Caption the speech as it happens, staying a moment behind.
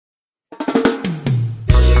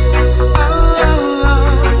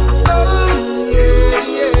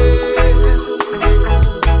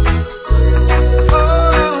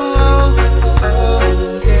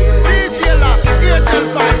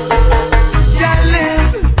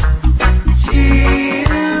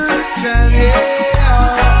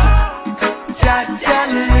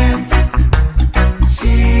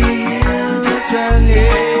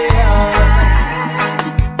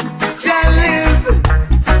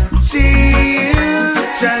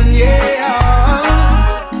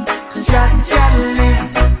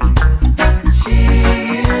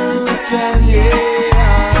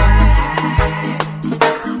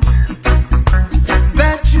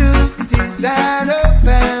had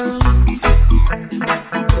offense,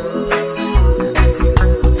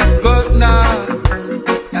 but not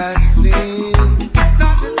a sin.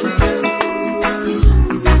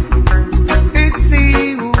 It's he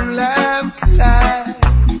who left like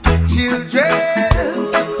children.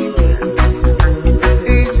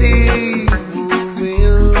 It's he who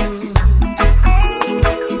will.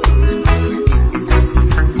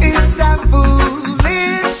 It's a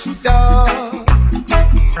foolish dog.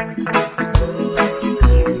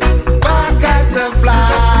 Bark at a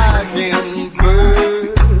flying bird.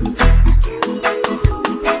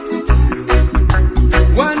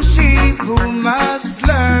 One sheep who must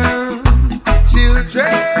learn,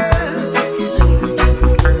 children,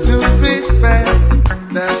 to respect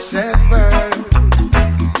the shepherd.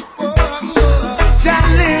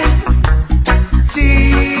 Challenge,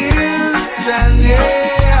 children,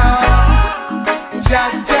 yeah.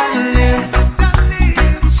 Challenge,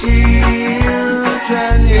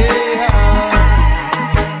 children, yeah.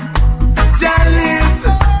 Challenge,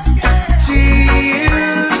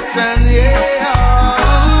 children, yeah.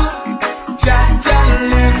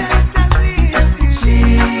 Challenge,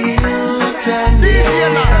 children, yeah.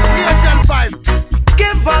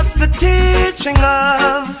 Give us the teaching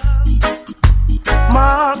of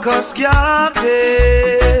Marcus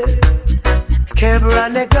Garvey, Kebra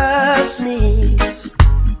Negasmis,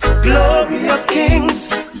 glory of kings.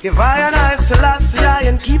 Give I and I Selassie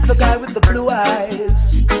and keep the guy with the blue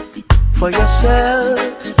eyes for yourself.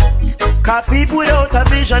 Cause people without a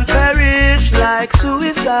vision perish like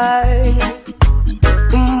suicide.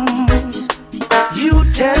 You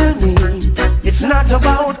tell me it's not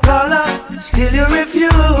about color, still you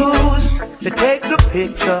refuse to take the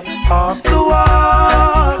picture off the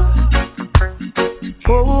wall.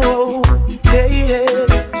 Oh, yeah, yeah.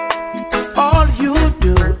 All you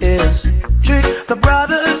do is trick the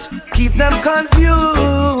brothers, keep them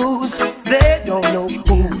confused. They don't know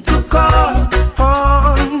who to call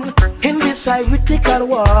on in this ironical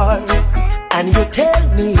war. And you tell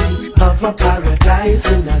me of a paradise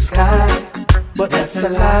in the sky, but that's a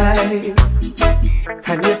lie.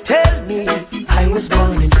 And you tell me I was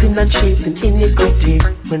born in sin and shaped in iniquity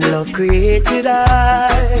when love created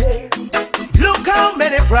I. Look how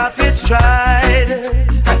many prophets tried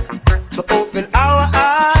to open our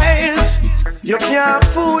eyes. You can't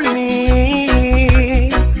fool me.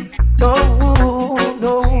 No,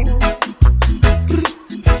 no.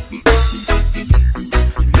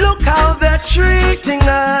 Look how they're treating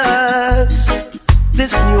us.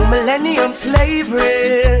 This new millennium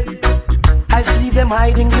slavery. I see them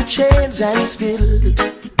hiding the chains and still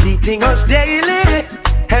beating us daily.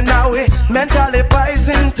 And now we mentally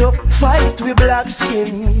poisoned to fight with black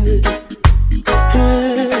skin.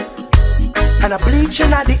 And a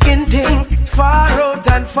bleaching at the ending, far out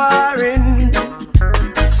and far in.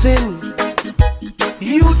 Sin,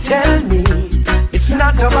 you tell me it's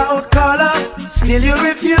not about color, still you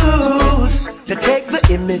refuse to take the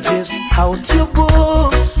images out your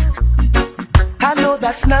books. I know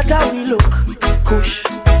that's not how we look, Kush.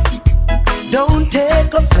 Don't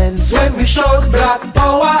take offense when we show black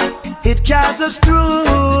power. It carries us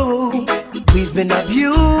through. We've been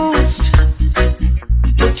abused.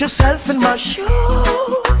 Put yourself in my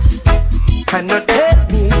shoes. And not tell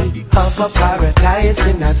me of a paradise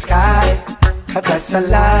in the sky, 'cause that's a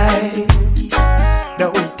lie.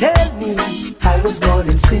 Don't tell me I was born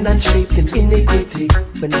in sin and shaped in iniquity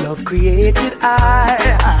when love created I.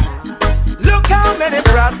 Look how many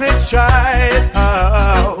prophets tried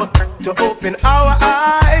to open our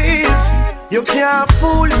eyes. You can't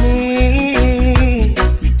fool me.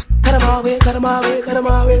 Cut 'em away, cut 'em away, cut 'em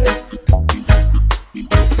away.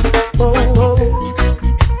 Oh, oh.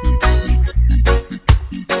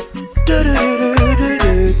 Do, do, do, do,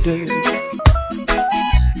 do, do.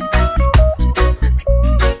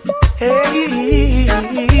 Hey,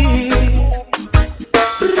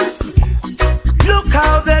 look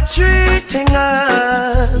how they're treating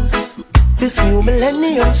us. This new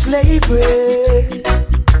millennium slavery.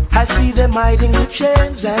 I see them hiding the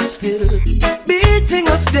chains and still beating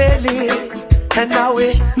us daily. And now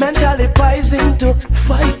we mentally poisoned to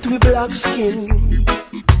fight with black skin.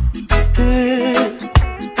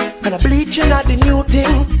 And a bleaching at the new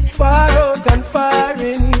thing, far out and far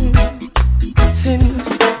in. Sin,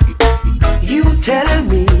 you tell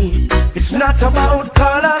me it's not about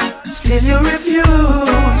color, still you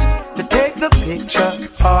refuse to take the picture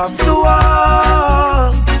off the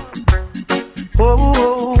wall.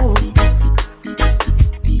 Oh,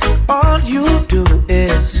 all you do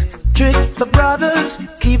is trick the brothers,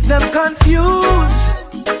 keep them confused.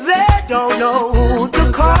 They don't know who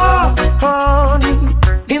to call on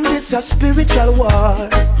in this spiritual war.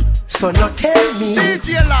 So now tell me,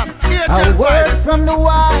 DJLass, a word from the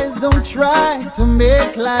wise, don't try to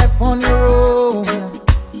make life on your own.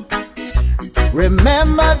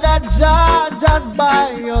 Remember that Jah just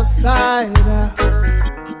by your side.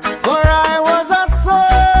 For I was a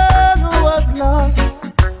soul who was lost,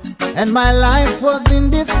 and my life was in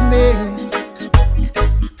dismay.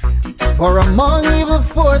 For among evil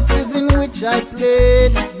forces in which I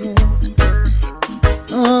played,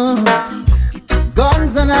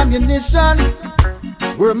 guns and ammunition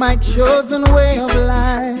were my chosen way of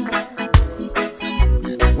life.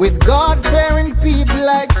 With God-fearing people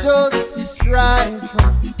I chose to strive.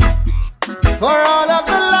 For all of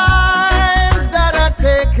the lives that are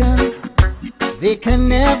taken, they can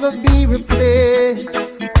never be replaced.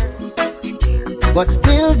 But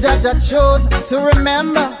still Jah chose to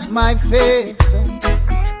remember my face.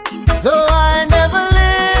 Though I never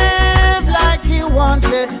lived like He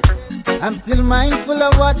wanted, I'm still mindful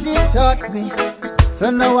of what He taught me. So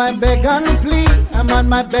now I beg and plead, I'm on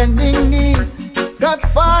my bending knees. 'Cause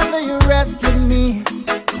Father, you rescued me.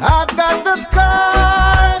 I've got the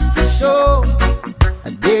scars to show. I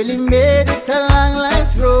barely made it along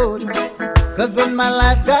life's road. 'Cause when my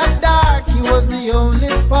life got dark, He was the only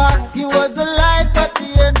spark. He was the light at the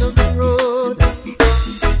end of the road.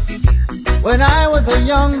 When I was a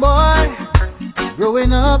young boy,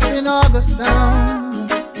 growing up in Augustown,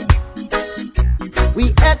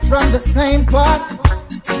 we ate from the same pot.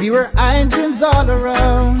 We were irons all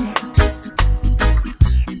around.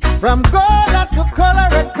 From Gola to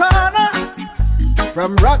Colorado Corner,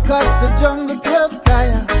 from Rockers to Jungle 12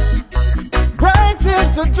 Tire, Bryson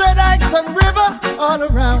to Dread Heights and River, all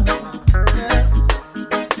around.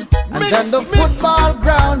 And then the football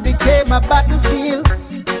ground became a battlefield,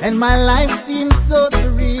 and my life seemed so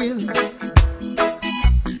surreal.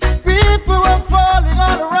 People were falling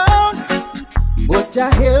all around, but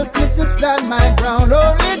Jah helped me to stand my ground.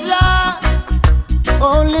 Only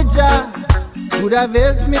Jah would have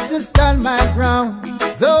helped me to stand my ground.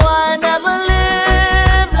 Though I never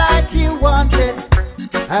lived like He wanted,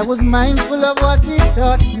 I was mindful of what He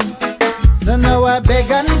taught me. So now I beg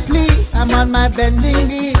and plead, I'm on my bending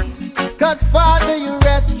knees. 'Cause Father, you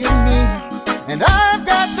rescued me, and I've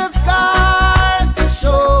got the scars to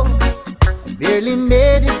show. I barely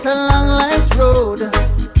made it along life's road.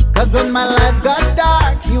 'Cause when my life got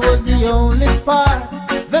dark, He was the only spark,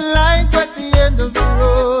 the light at the end of the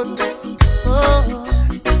road. Oh,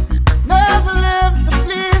 never lived to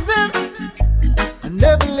please Him, I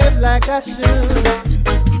never lived like I should.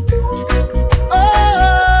 Oh,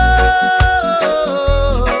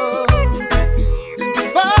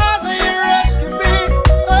 Father, you rescued me.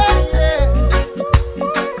 Oh yeah,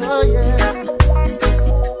 oh yeah.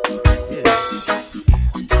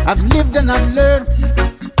 I've lived and I've learned.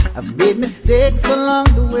 I've made mistakes along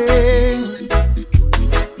the way.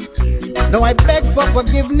 Now I beg for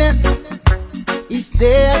forgiveness each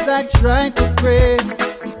day as I try to pray.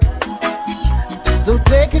 So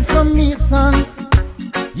take it from me, son,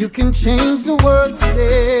 you can change the world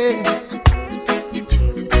today.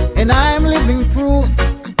 And I'm living proof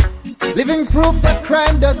that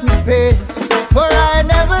crime doesn't pay. For I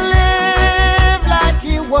never lived like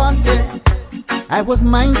He wanted, I was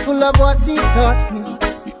mindful of what He taught me.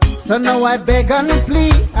 So now I beg and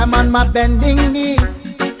plead, I'm on my bending knees.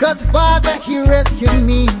 'Cause Father, He rescued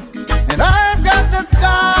me, and I've got the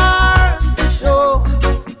scars to show.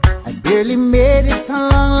 I barely made it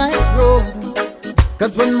along life's road.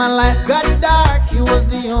 'Cause when my life got dark, He was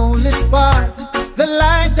the only spark, the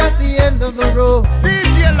light at the end of the road.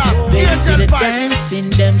 They see the dancing,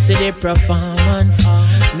 them see the performance.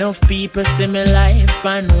 Enough people see me life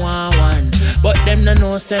and want one, but them no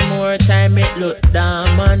know say more time it look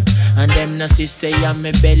dormant. And them no see say I'm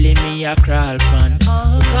me belly me a crawl pan.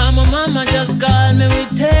 Cause my mama just called me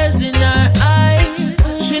with tears in her eyes.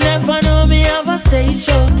 She never know me have a stage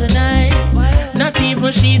show tonight. Not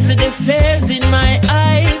even she see the fears in my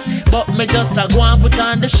eyes, but me just a go and put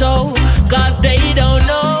on the show. Cause they don't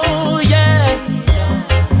know, yeah.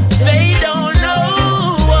 They don't know,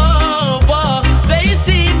 oh, oh. They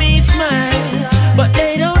see me smile, but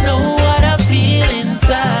they don't know what I feel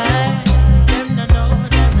inside.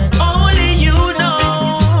 Only you know,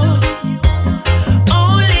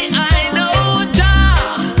 only I know, Jah.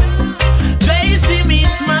 They see me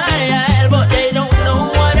smile, but they don't know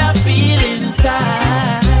what I feel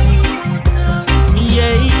inside.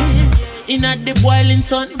 Yes, in at the boiling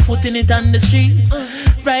sun, footing it on the street.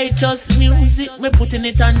 Righteous music, me putting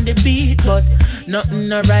it on the beat, but nothing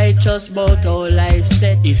no righteous about how life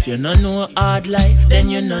set. If you no know hard life, then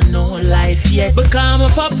you no know life yet. Because my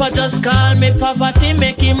papa just call me poverty,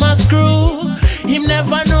 make him a screw. Him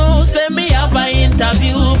never know, say me have an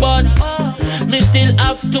interview, but me still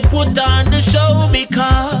have to put on the show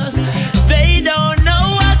because they don't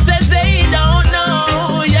know. I said they don't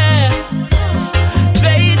know, yeah.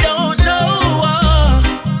 They don't know.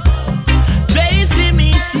 They see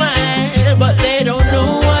me smile, but they don't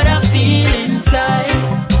know what I feel inside.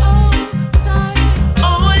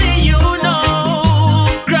 Only you know,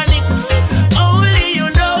 Chronixx. Only you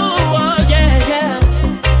know, yeah, yeah.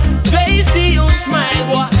 They see you smile,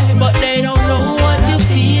 boy, but they don't know what you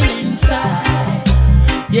feel inside.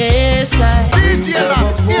 Yes, I.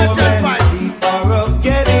 DJLass, Or of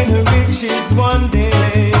getting riches one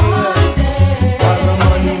day. While the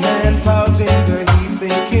money man piles in the heap,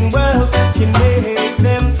 thinking wealth can make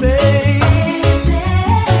them say.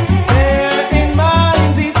 Bear in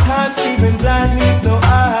mind these times, even blind needs no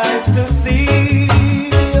eyes to see.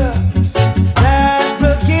 That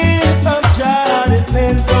the gift of Jah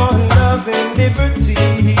depends on love and liberty.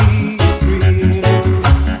 It's real.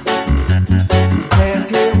 And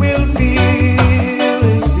he will feel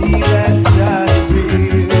and see that Jah is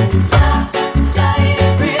real.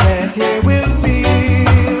 And he will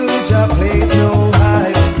feel Jah plays no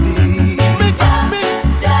hide and seek.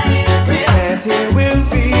 And he will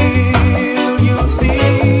feel, you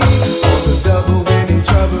see, all the double when in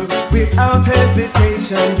trouble. Without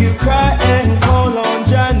hesitation, you cry and call on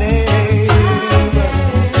Jah name.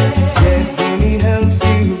 Yet when he helps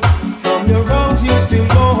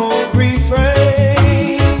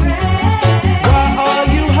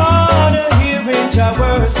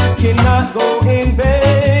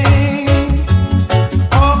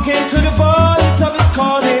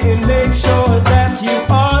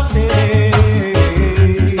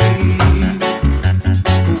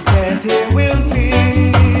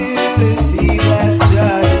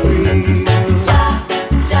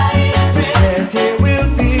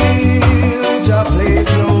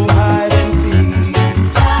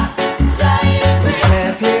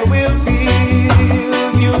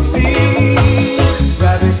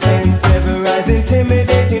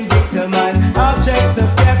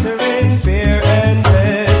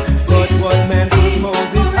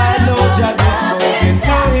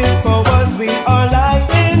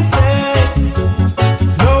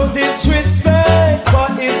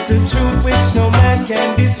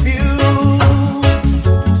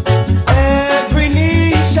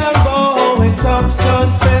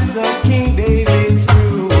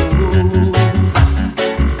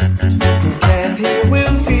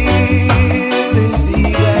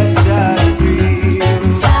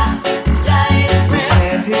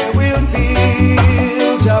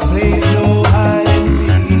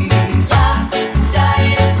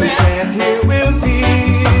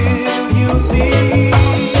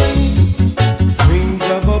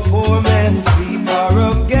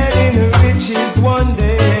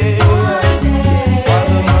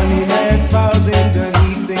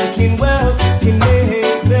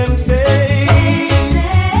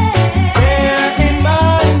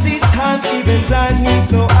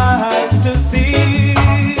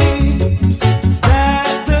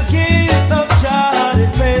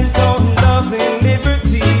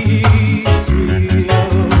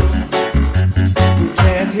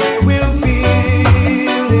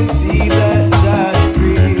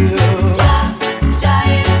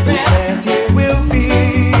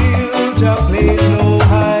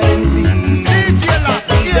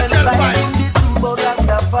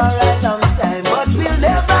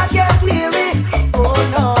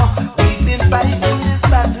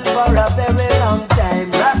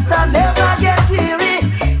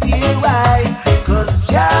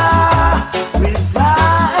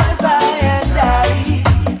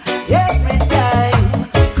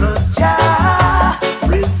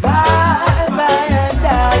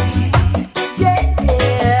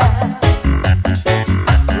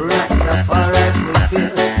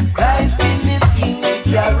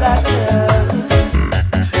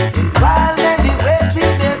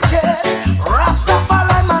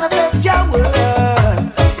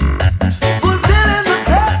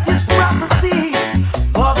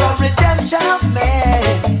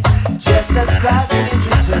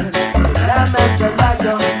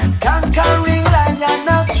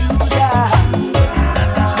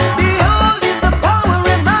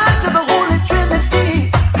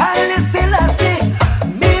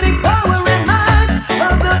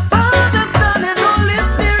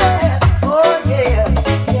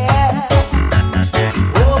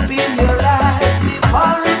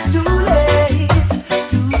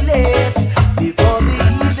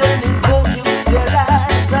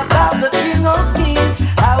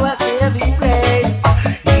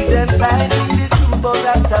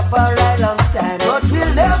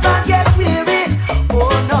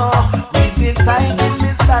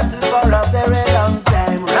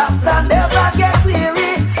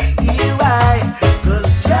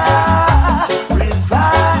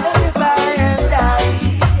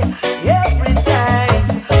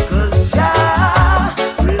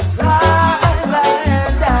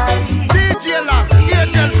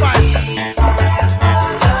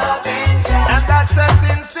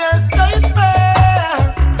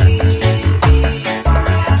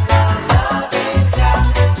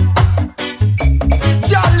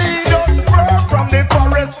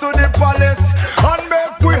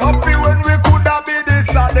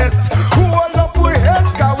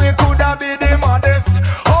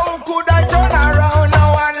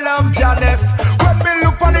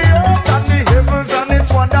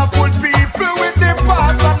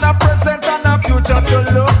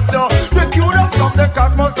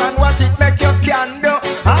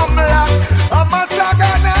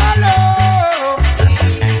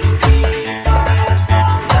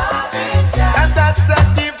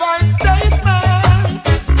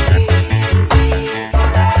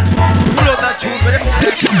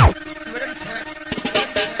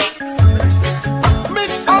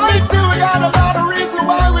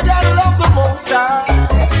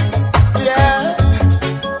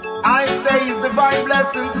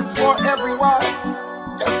everyone.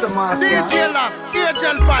 Just a master. DJLass,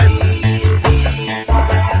 DJL5.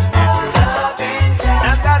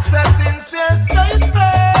 And that's a sincere statement.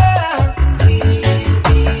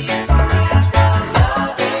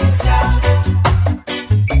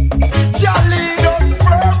 Jah lead us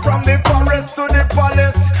from the forest to the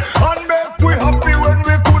palace, and make we happy when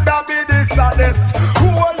we coulda be the saddest.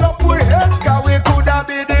 Hold up we head 'cause we coulda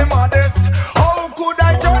be the maddest. How could I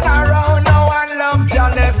turn around now and love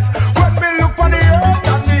jealous? When we look on the earth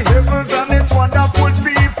and the heavens and its wonderful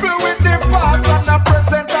people with the past and the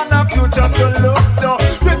present and the future to look to.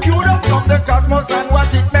 The cutest from the cosmos and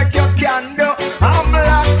what it make you can do. I'm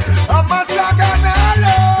black, I'm a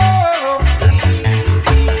saganalo.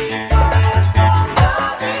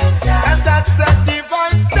 And that's a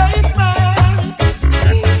divine statement.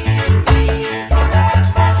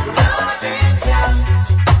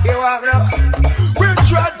 You have no. We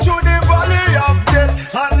tread through the valley of death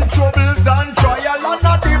and troubles and trial, and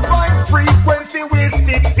a divine frequency we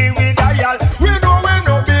stick to we dial. We no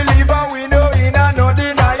believer, we know in a no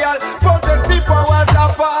denial. Possess the powers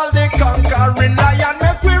of all the conquering lion.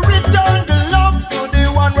 Make we return the love to the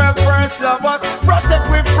one where first love us. Protect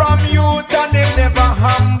we from youth and him never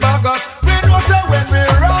hamburg us. We know say when we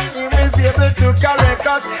wrong, him is able to correct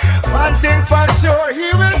us. One thing for sure, he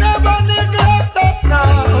will never neglect us now.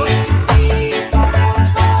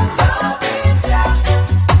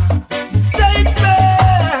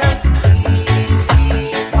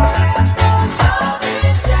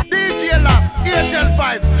 DJLass,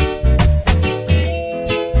 DJL5.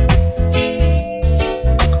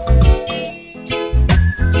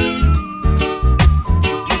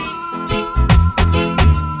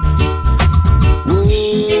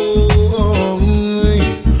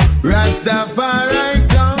 Rastafari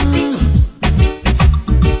come,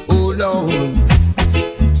 oh Lord,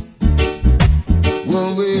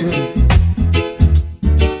 one way.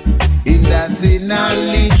 In that say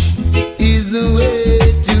knowledge is the way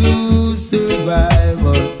to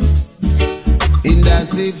survival. In that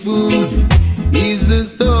say food is the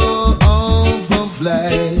store of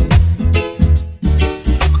life.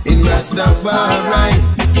 In Rastafari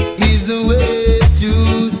is the way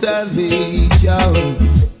to salvation.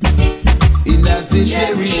 In that say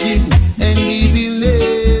cherish it and he will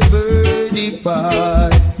never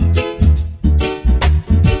depart.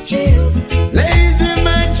 Lazy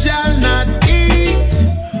man shall not eat,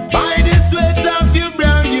 by the sweat of your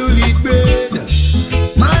brow you'll eat bread.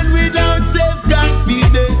 Man without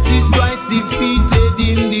self-confidence is twice defeated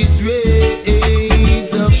in this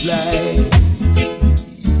race of life.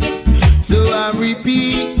 So I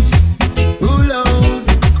repeat, oh Lord,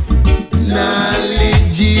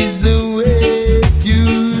 knowledge is the way to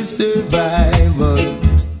survival.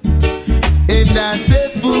 And I say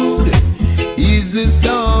food is the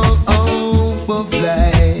store of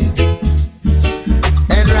life.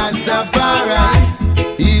 And Rastafari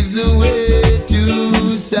is the way to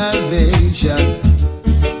salvation.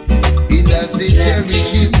 In that say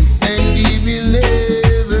cherish him and he will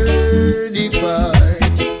never depart.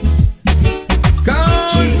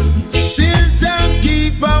 Cause still time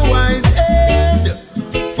keep a wise head.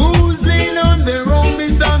 Fools lean on their own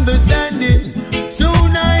misunderstanding. So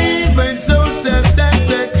naive and so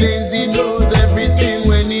self-centered, claims he knows everything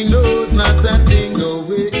when he knows not a thing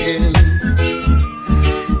away.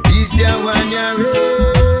 This ya one ya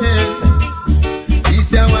red,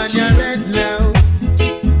 this ya one ya red now.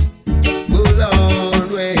 Go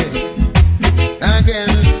Lord, wait again.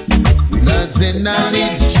 Because the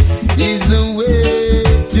knowledge is the way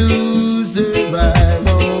to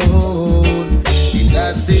survival. In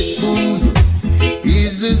that say food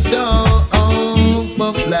is the store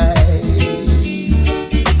of life.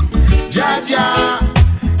 Jah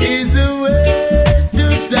is the way to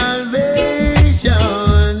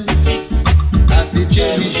salvation. I say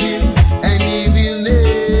cherish him and he will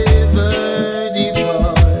never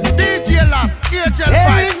depart. DJLass, There DJL5.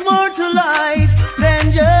 is more to life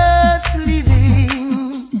than just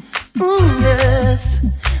living. Yes.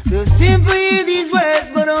 The simple hear these words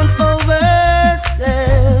but don't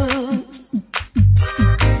overstand.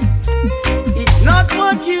 It's not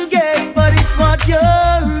what you get, but it's what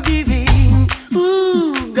you're giving.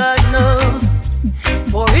 Ooh, God knows.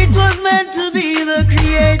 For it was meant to be the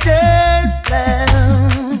Creator's plan.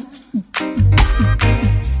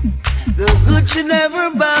 The good should never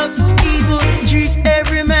bow to evil. Treat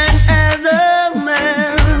every man as a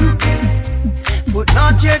man. Put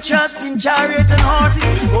not your trust in chariot and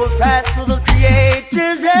horses. Hold fast to the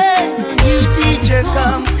Creator's hand. The new teacher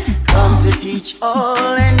come to teach all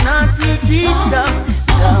and not to teach some.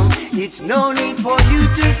 It's no need for you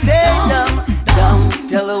to stay dumb.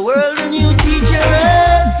 Tell the world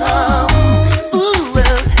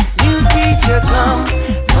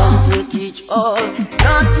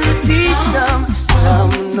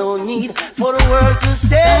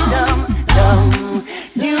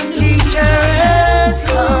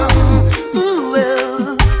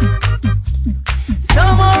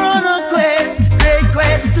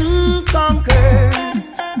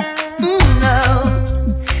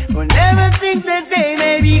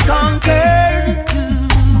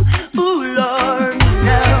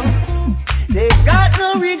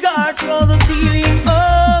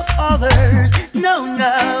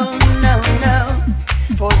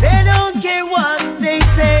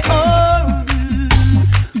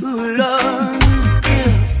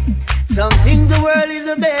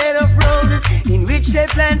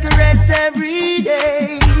to rest every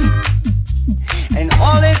day. And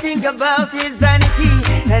all they think about is vanity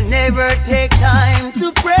and never take time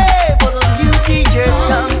to pray. But the new teachers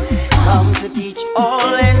come to teach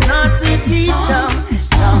all and not to teach some.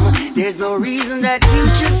 There's no reason that you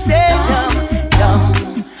should stay dumb.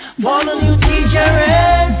 For the new teacher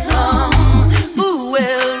has come. Ooh,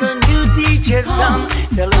 well, the new teachers come.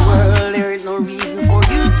 Tell the world there is no reason for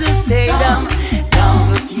you to stay dumb.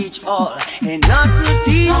 To teach all and not to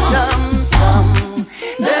teach some.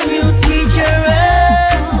 The new teacher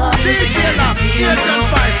has come. DJLass,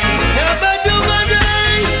 DJL5. Never do my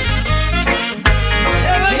day.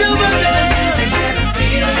 Never do my day.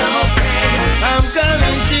 I'm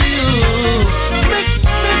coming to you.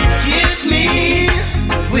 Hit me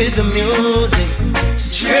with the music,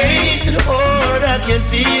 straight to the heart. I can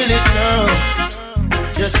feel it now.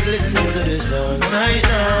 Just listen to the song right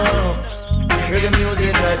now. Reggae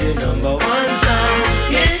music are the #1 sound.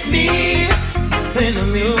 Hit me with the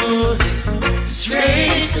music,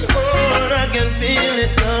 straight to the heart. I can feel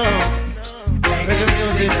it now. Reggae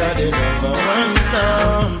music are the #1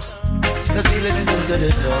 sound. Let's listen to the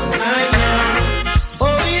song right now.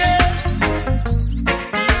 Oh yeah,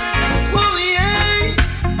 oh yeah.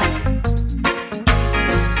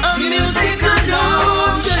 A music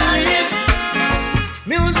alone shall live.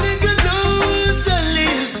 Music alone shall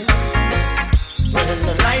live. When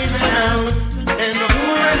the lights went out and the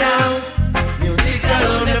moon went out, music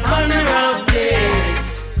alone upon the road, yeah.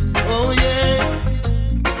 Oh yeah,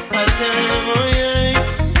 I tell them, oh yeah.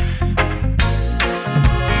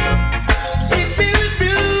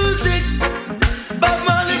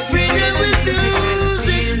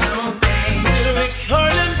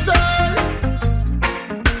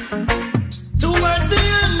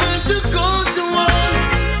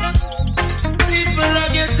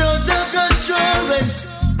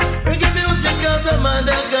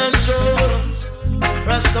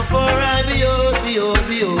 Rastafari,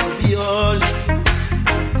 be all.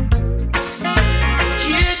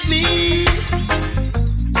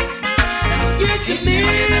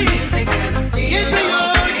 Get me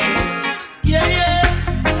all. Yeah.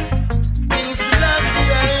 King Selassie,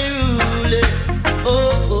 I rule it.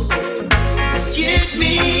 Oh. Get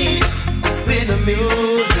me with the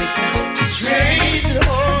music, straight to the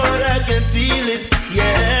heart. I can feel it.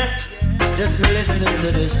 Yeah. Just listen to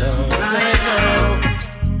the song right now.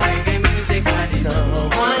 Reggae music,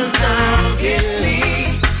 #1 sound. Get me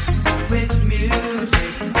with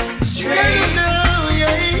music, straight now, yeah.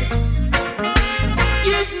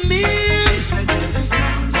 Get me, listen to the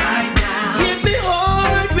sound right now. Get me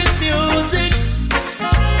hard with music.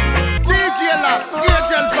 DJLass,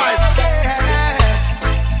 DJL5. Yes.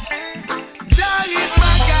 Jah is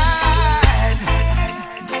my guide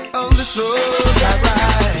on the road I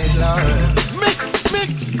ride, Lord. Mix.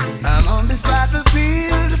 I'm on this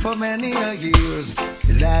battlefield for many a years,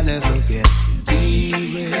 still I never get to be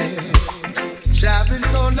real. Traveling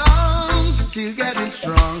so long, still getting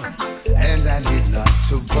strong, and I need not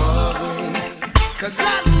to worry, 'cause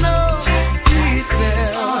I know He's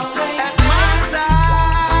there at my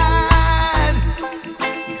side.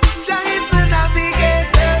 Jah is the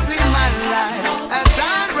navigator in my life as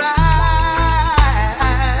I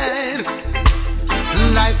ride.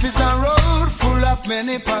 Life is a road full of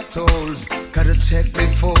many potholes. Gotta check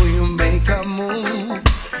before you make a move.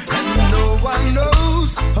 And no one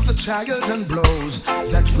knows of the trials and blows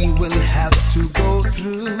that we will have to go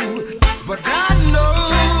through. But I know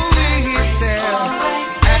He's there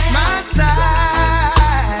at my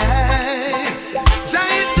side. Jah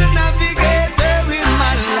is the navigator in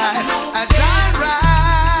my life as I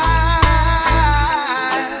ride.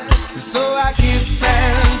 So I give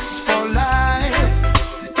thanks for life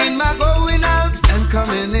in my going out and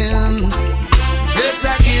coming in. Yes,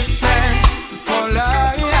 I give thanks for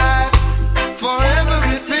life, for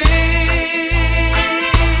everything.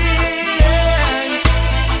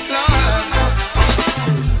 Lord.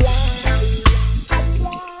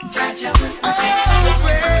 Oh,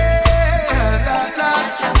 well,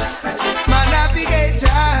 my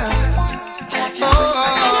navigator.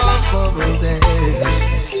 Oh, days.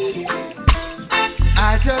 I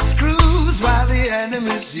just cruise while the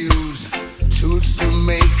enemies use tools to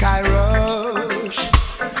make I rush.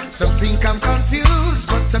 Some think I'm confused,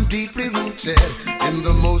 but I'm deeply rooted in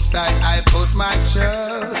the Most High. I put my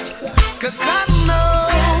trust, 'cause I know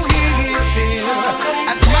He is here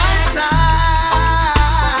at my side.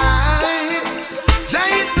 Jah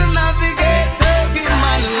is the navigator in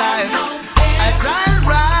my life as I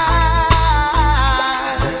ride.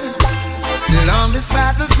 Still on this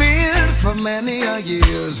battlefield for many a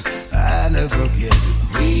years, I never get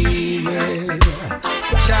weary.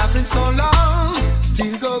 Jah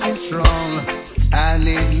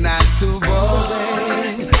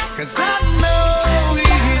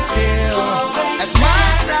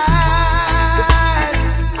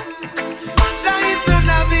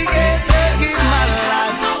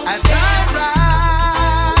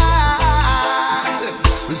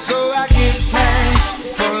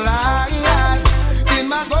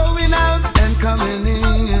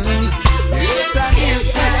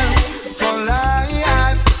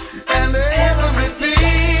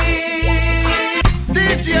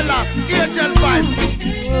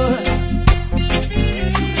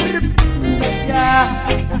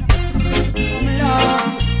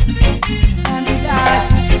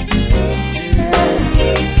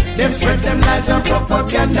Them spread them lies and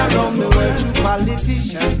propaganda around the world.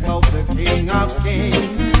 Politicians bout the King of Kings.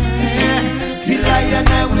 Still I and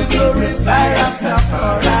I will glorify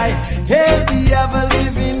Rastafari. Hail the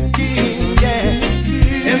ever-living King, yeah.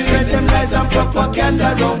 Them spread them lies and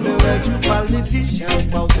propaganda around the world. Politicians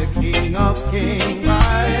bout the King of Kings.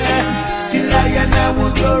 Still I and I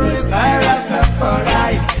will glorify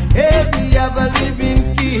Rastafari. Hail the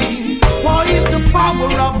ever-living King. For he is the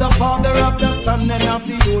power of the Father, of the Son, and of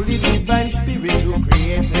the Holy Divine Spirit who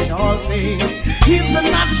created all things. He's the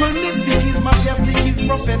natural mystic, he's majestic, he's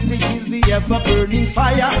prophetic, he's the ever-burning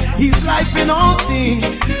fire, he's life in all things.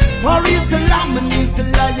 For he's the Lamb and he's the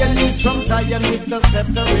Lion, he's from Zion with the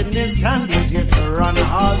scepter in his hand, he's here to run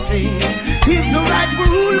all things. He's the rightful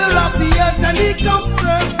ruler of the earth and he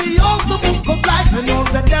concerns, he holds the book of life and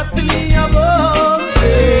holds the destiny of all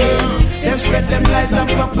things. They spread them lies and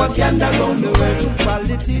propaganda around the world.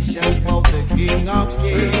 Politicians bout the King of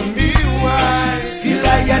Kings. Still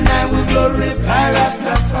I and I will glorify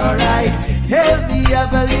Rastafari. Hail the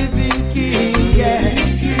ever-living King, yeah.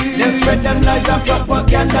 They spread them lies and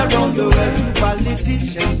propaganda around the world.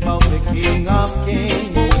 Politicians bout the King of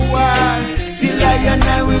Kings. Still I and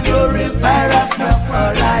I will glorify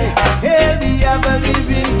Rastafari. Hail the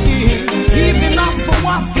ever-living King. Even after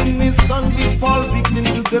washing his son, we fall victim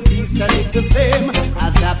to the beast and did the same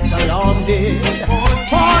as Absalom did.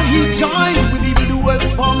 For he joined with evildoers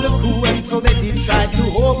from the crew, and so they did try to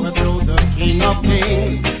overthrow the King of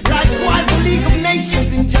Kings. Likewise, the League of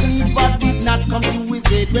Nations in Geneva did not come to his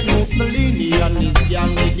aid when Mussolini and his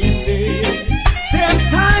gang did invade. Same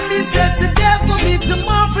time he said, today for me,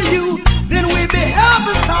 tomorrow for you. Then we beheld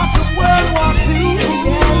the start of World War II.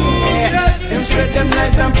 Yeah. Them spread them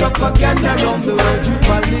lies and propaganda around the world.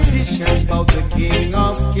 Politicians bout the King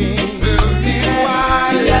of Kings.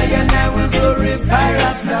 Still I and I will glorify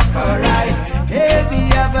Rastafari. Hey, the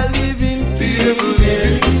ever-living King.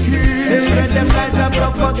 Them spread them lies and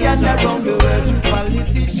propaganda around the world.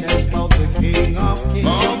 Politicians bout the King of Kings.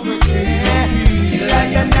 Still I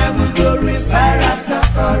and I will glorify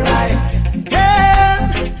Rastafari.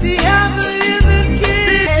 The ever-living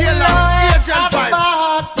King, DJLass,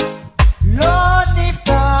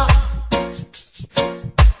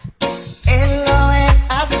 Elohim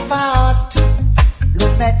Asphalt,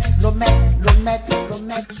 Lomet.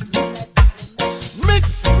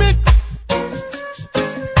 Mix.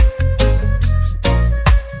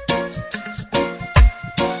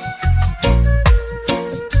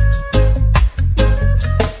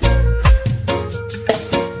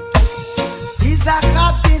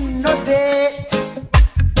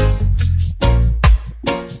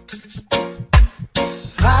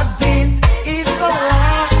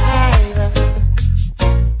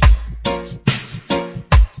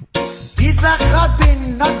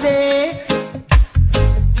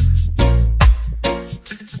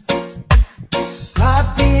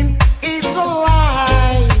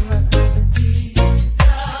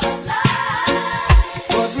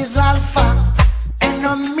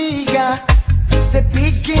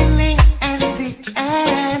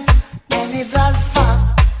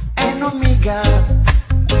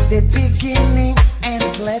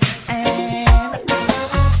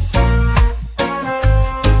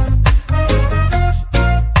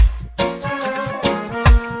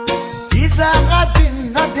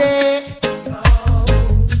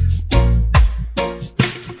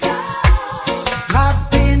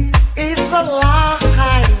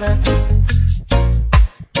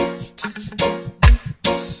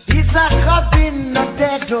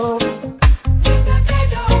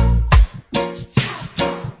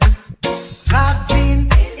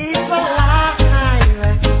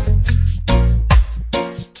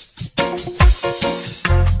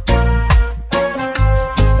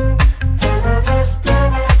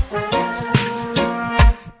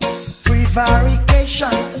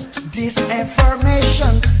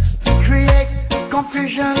 Disinformation create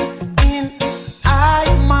confusion in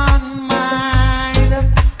man mind.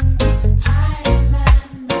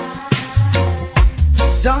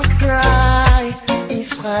 Don't cry,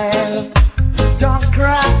 Israel. Don't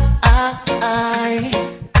cry.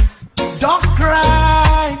 Don't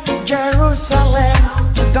cry, Jerusalem.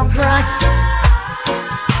 Don't cry.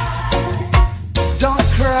 Don't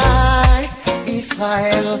cry,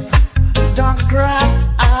 Israel. Don't cry.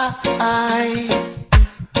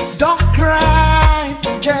 Don't cry,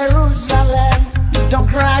 Jerusalem. Don't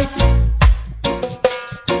cry.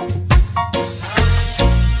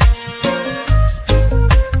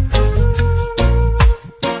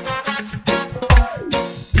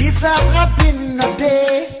 It's a happy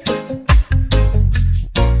day.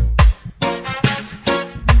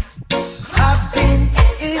 Happy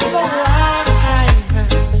is a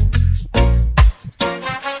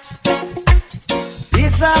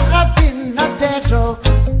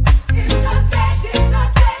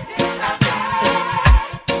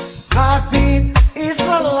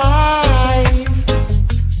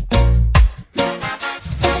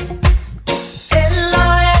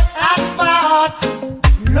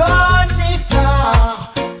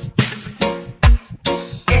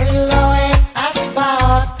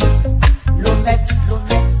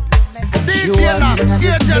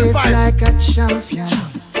place like a champion.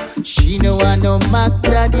 She no want no Mac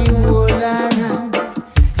Daddy hold her hand.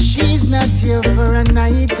 She's not here for a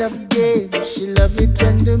night of game. She love it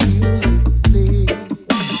when the music plays.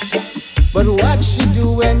 But what she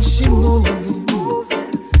do when she moving,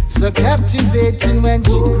 so captivating when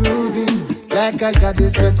she grooving. Like a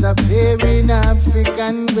goddess that's a very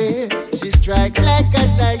African way. She strike like a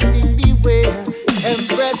lightning beware.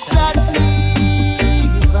 Empress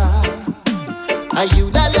Sativa, are you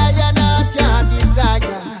the lion of your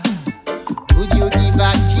desire? Would you give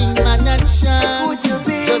a king man a chance?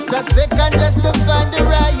 Just a second just to find the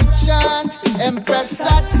right chant. Empress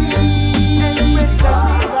Sativa,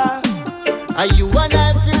 are you an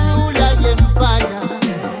Ivy ruler empire?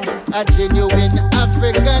 A genuine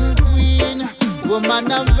African queen, woman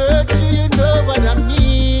of virtue, you know what I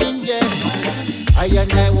mean, yeah. I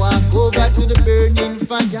and I walk over to the burning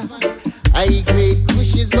fire. I great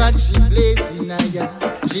kush is what she blazing, yeah.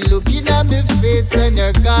 She looking at me face and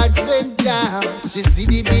her guards went down. She see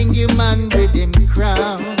the bingy man with him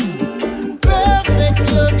crown. Perfect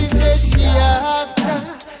love is where she after.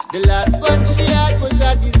 The last one she had was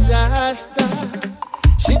a disaster.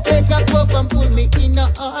 She take a puff and pull me in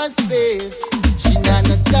her space. She not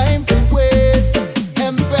no time to waste.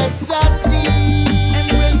 Empress Sativa,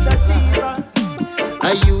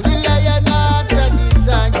 are you the lion of the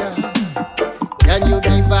desire? Can you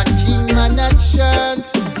give a king man a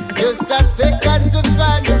chance? Just a second to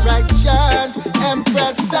find the right chant.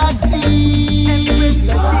 Empress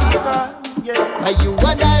Sativa, are you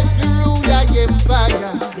an Ivy ruler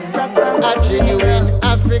empire? A genuine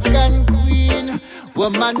African queen,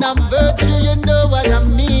 woman of virtue, you know what I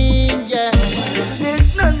mean, yeah.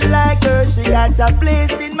 There's none like her, she got a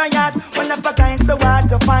place in my heart. One of a kind, so hard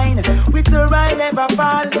to find. With her I never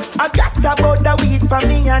fall. I got about the weed for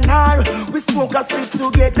me and her. We smoke a split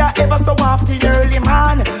together ever so often early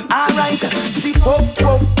man. Alright, she puff,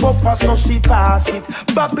 puff, puff, so she pass it.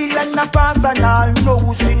 Babylon a pass and all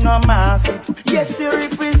know she no mass it. Yes, she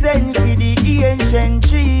represent for the ancient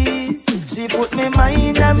trees. She put me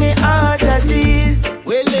mind and me heart at ease.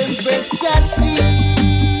 Well, Empress Sativa,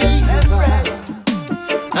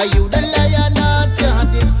 are you the lion of your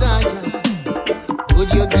desire?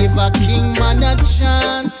 Would you give a king man a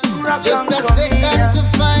chance? Just a second to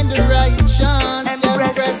find the right chant.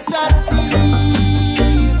 Empress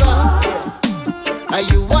Sativa, are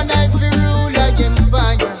you one Ivy ruler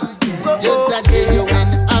empire? Just a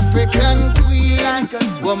genuine African queen,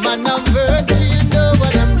 woman of virtue, you know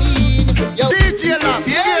what I mean. Yo, DJLass,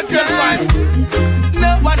 DJLass.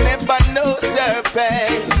 No one ever knows her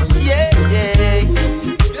pain. Yeah, yeah.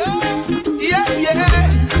 Yeah, yeah.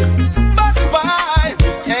 But five.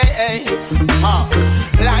 Hey, hey.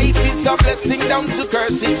 Life is a blessing, down to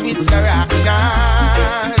curse it with your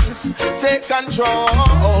actions. Take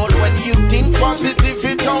control. When you think positive,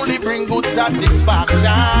 it only bring good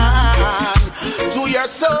satisfaction to your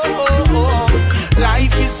soul.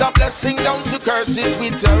 Life is a blessing, down to curse it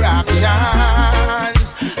with your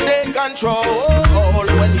actions. Take control.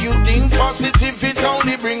 When you think positive, it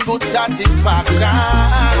only bring good satisfaction.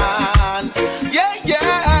 Yeah,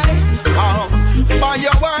 yeah. By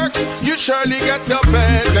your works, you surely get your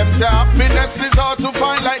pay. Them say happiness is hard to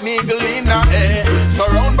find like needle in a hay.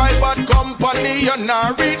 Surrounded by bad company, you're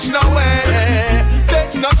not reach nowhere.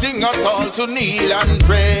 Takes nothing at all to kneel and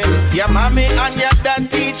pray. Your mommy and your dad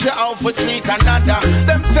teach you how to treat another.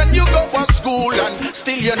 Them send you go to school and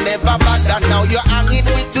still you never bother. Now you're hanging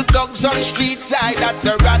with the dogs on street side. That's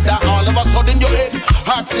a rather. All of a sudden your head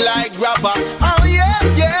hot like rubber. Oh yeah,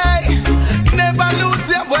 yeah. Never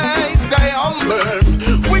lose your way, stay humble.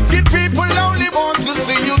 Wicked people only want to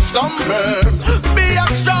see you stumble. Be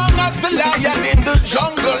as strong as the lion in the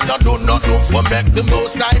jungle. No do nothing for make the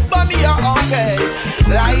most high bunny, okay.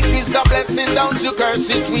 Life is a blessing, don't you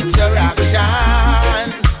curse it with your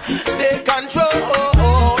actions. Take control.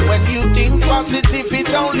 When you think positive,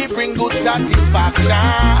 it only bring good satisfaction.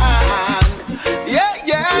 Yeah,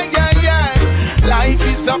 yeah, yeah, yeah. Life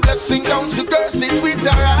is a blessing, don't you curse it with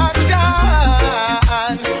your action.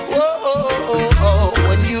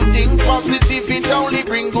 When you think positive, it only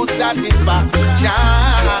bring good satisfaction.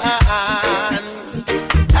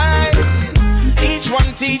 Hey, each one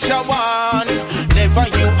teach a one. Never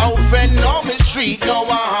you offend or mistreat no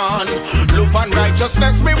one. Love and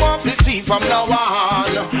righteousness me want to see from now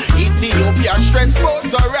on. Ethiopia strength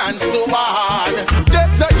both her hands to hard.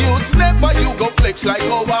 That's a youth, never you go flex like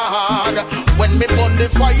hard. When me burn the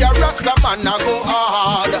fire, Rasta man I go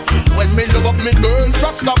hard. When me love up me girl,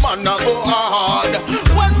 Rasta man I go hard.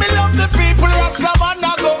 When me love the people, Rasta man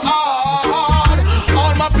I go hard.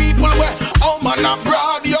 All my people where, oh man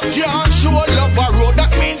abroad, you can't show love a road that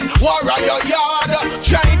war on your yard.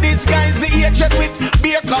 Try disguise the hatred with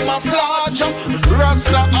beer camouflage.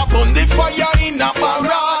 Rasta upon the fire in a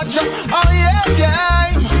barrage. Oh yeah,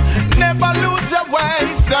 yeah. Never lose your way,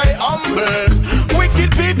 stay humble.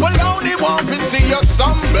 Wicked people only want to see you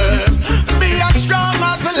stumble. Be as strong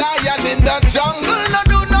as a lion in the jungle. No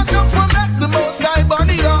do nothing for make the most high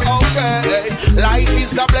bunny you okay. Life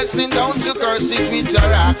is a blessing, don't you curse it with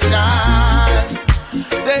your action.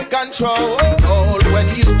 They control when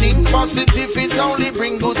you think positive, it only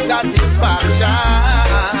bring good satisfaction.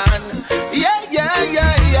 Yeah, yeah,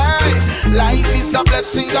 yeah, yeah. Life is a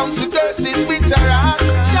blessing, don't you curse it with your action.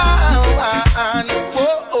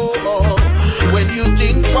 When you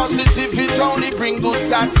think positive, it only bring good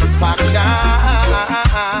satisfaction.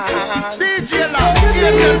 DJLass,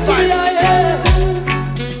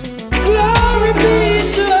 glory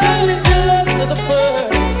be to Allah, to the first.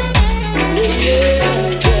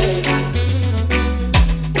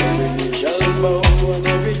 Shall bow and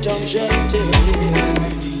every tongue shall tell.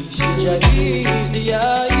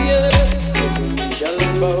 Shall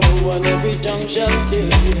bow and every tongue shall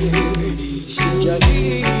tell.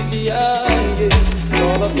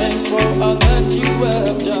 All the thanks for all that you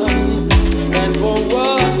have done and for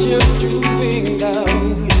what you're doing now.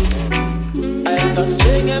 I am not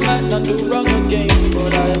saying I might not do wrong again,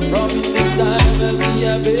 but I promise this time I'll be a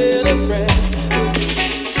better friend.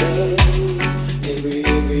 Every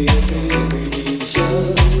knee shall, every knee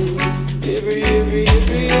shall, every knee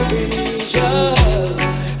shall,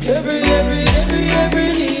 every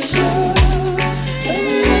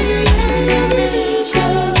knee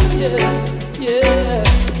shall, yeah.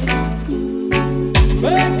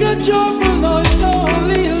 Make a joyful noise,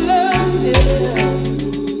 holy land, yeah.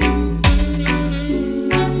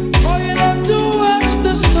 For you love to watch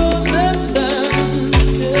the stones and sand,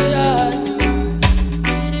 yeah.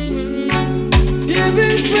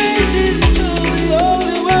 Giving praises to the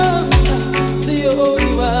Holy One, the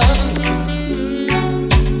Holy One,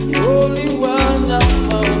 the Holy One of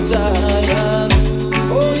Mount Zion.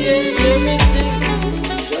 Oh yes, hear me sing.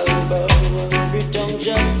 Shall bow and every tongue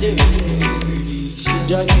shall tell.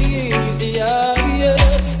 Jah is the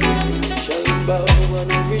highest. Shall bow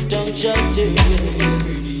and every tongue shall tell.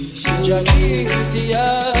 Jah is the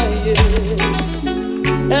highest.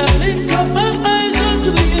 And lift up my eyes unto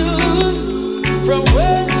the hills, from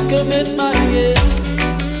whence cometh my help.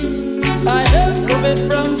 I help cometh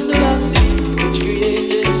from Selassie, which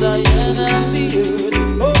created Zion and the earth.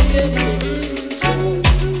 Oh yes,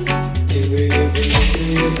 every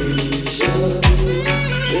knee shall,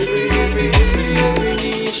 every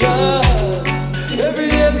knee shall, every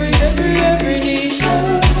knee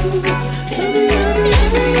shall,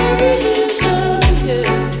 every knee shall, yeah.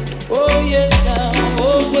 Oh yes now,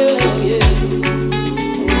 oh well, yeah.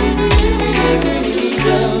 Every knee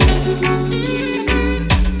shall.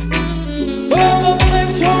 Oh,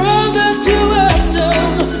 thanks for all that you have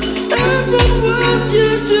done and for what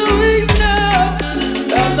you're doing now.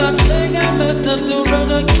 I'm not saying I meant not to run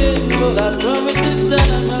again, but I promise this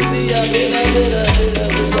time I'll see a better.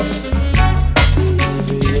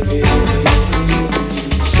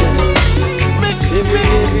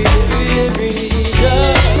 Every knee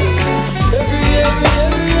shall,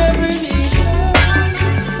 every knee shall.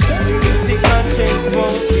 The conscience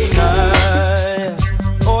won't deny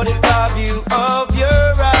or deprive you of your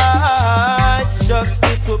rights.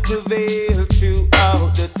 Justice will prevail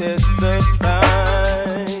throughout the test of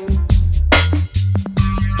time.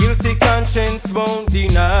 Guilty conscience won't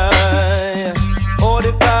deny or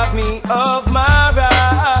deprive me of my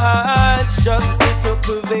rights. Justice will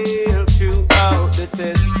prevail throughout the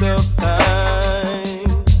test of time.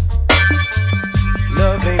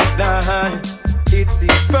 Love ain't blind, it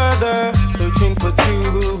sees further, searching for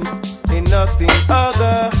truth in nothing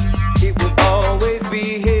other. It will always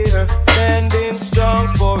be here, standing strong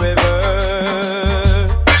forever.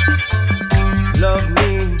 Love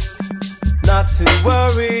means not to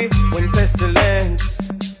worry when pestilence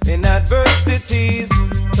and adversities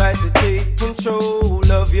try to take control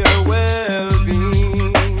of your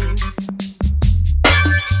well-being.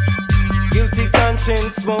 Guilty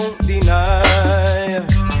conscience won't deny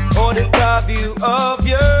or deprive you of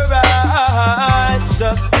your rights.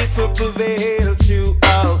 Justice will prevail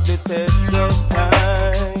throughout the test of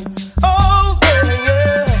time. Oh yeah,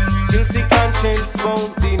 yeah. Guilty conscience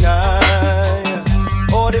won't deny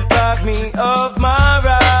or deprive me of my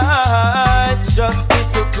rights.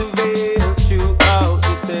 Justice will prevail throughout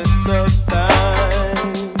the test of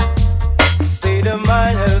time. State of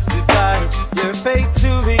mind helps decide your fate to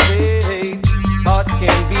relate. Hearts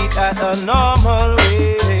can beat at a normal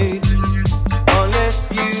rate unless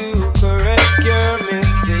you correct your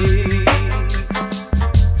mistake.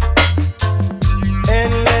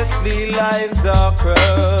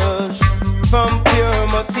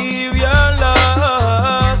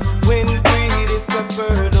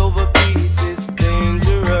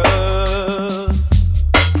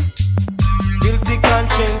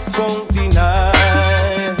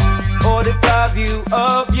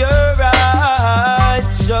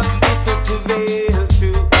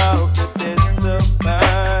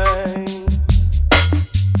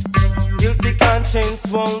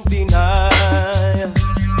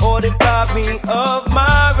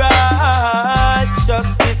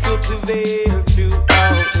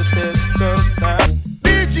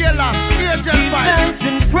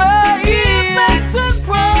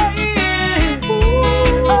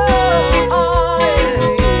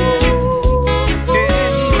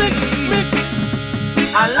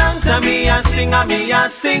 sing and me a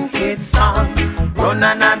sing it song. Run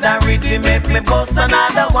another rhythm, make me bust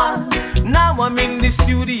another one. Now I'm in the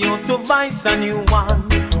studio to voice a new one.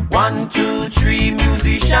 1, 2, 3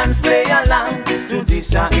 musicians play along to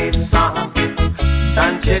this hit song.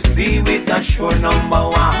 Sanchez D with a sure number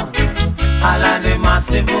 1. All of the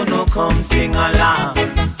massive who no come sing along.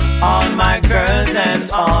 All my girls and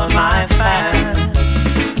all my fans.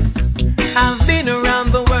 I've been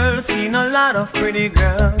around the world, seen a lot of pretty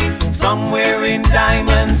girls. Some wearing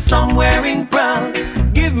diamonds, some wearing pearls.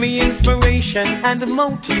 Give me inspiration and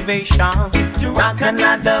motivation to rock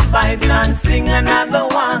another vibe and sing another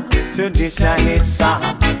one to this hit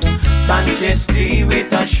song. Sanchez D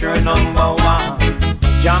with a sure number 1.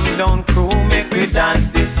 Jam down crew, make me dance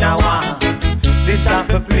this one. This have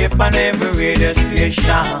to play on every radio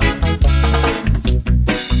station.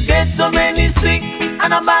 Get so many sick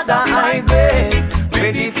and a bag of high grade.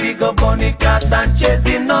 Ready fi go burn it cause Sanchez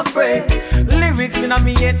him no afraid. Lyrics in a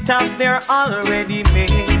me head top, they're already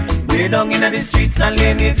made. Way down in the streets and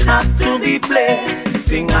lane it have to be played.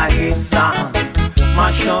 Sing a hit song,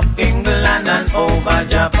 mash up England and over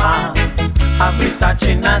Japan. Have research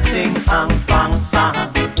in a sing and fang song.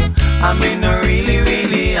 I mean no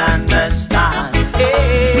really understand.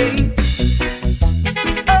 Hey.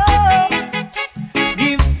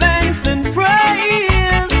 Give thanks and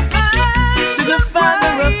praise to the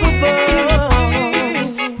Father up above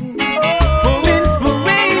for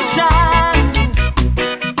inspiration.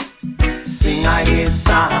 Sing a hit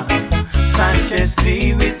song, Sanchez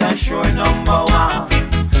D with a sure number 1.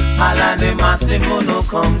 All of the massive who no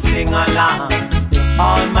come sing along.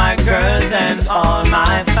 All my girls and all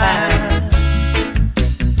my fans.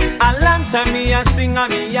 A long time me a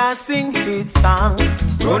sing hit song.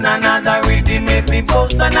 Run another rhythm, make me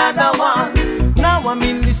post another one. Now I'm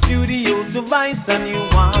in the studio to voice a new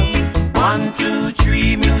one. 1, 2,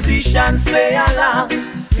 3 musicians play along.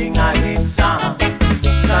 Sing a hit song.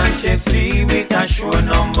 Sanchez D with a sure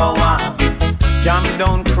number 1. Jam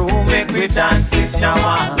down crew, make me dance this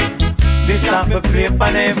one. This have to play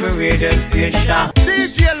on every radio station.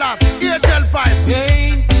 DJLass, DJL5.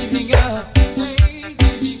 Ain't giving up.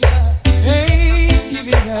 Ain't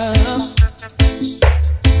giving up.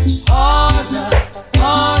 Harder,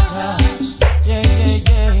 harder. Yeah.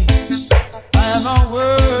 I am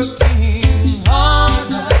working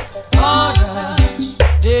harder,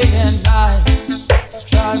 day and night,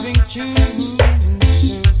 striving to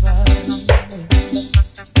survive.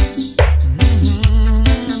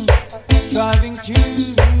 Striving to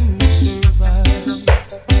survive.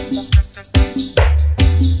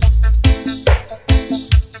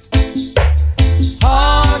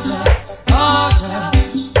 Harder,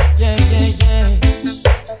 yeah.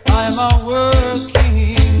 I'm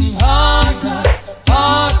working harder,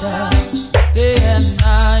 day and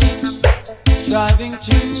night, striving to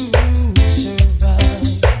survive.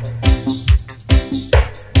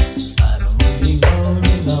 I'm moving on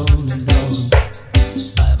and on and on.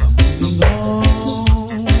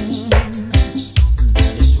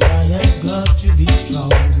 That is why I've got to be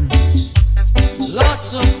strong.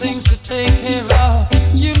 Lots of things to take care of.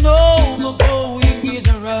 You know the going is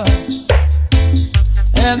rough,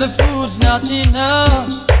 and the food's not enough.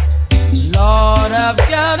 Lord, I've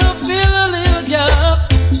got to fill a little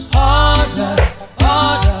gap. Harder,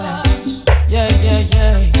 yeah.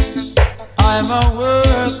 I'm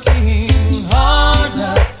working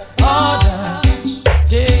harder,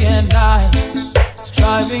 day and night,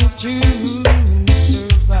 striving to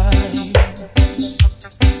survive.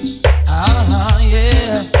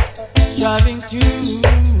 Yeah, striving to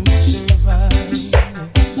survive.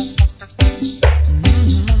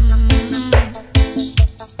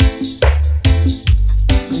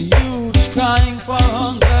 The youth's crying for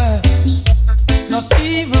hunger, not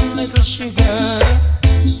even little sugar.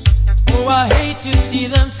 Oh, I hate to see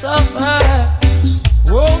them suffer.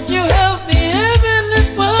 Won't you help me, Heavenly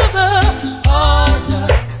Father? Harder,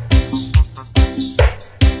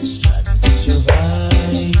 striving to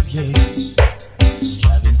survive, yeah.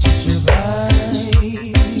 Striving to survive,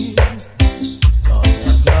 'cause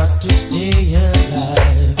I've got to stay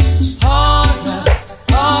alive. Harder,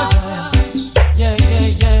 yeah.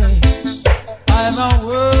 I'm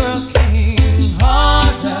working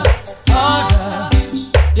harder,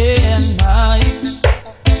 day and night,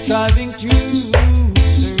 striving to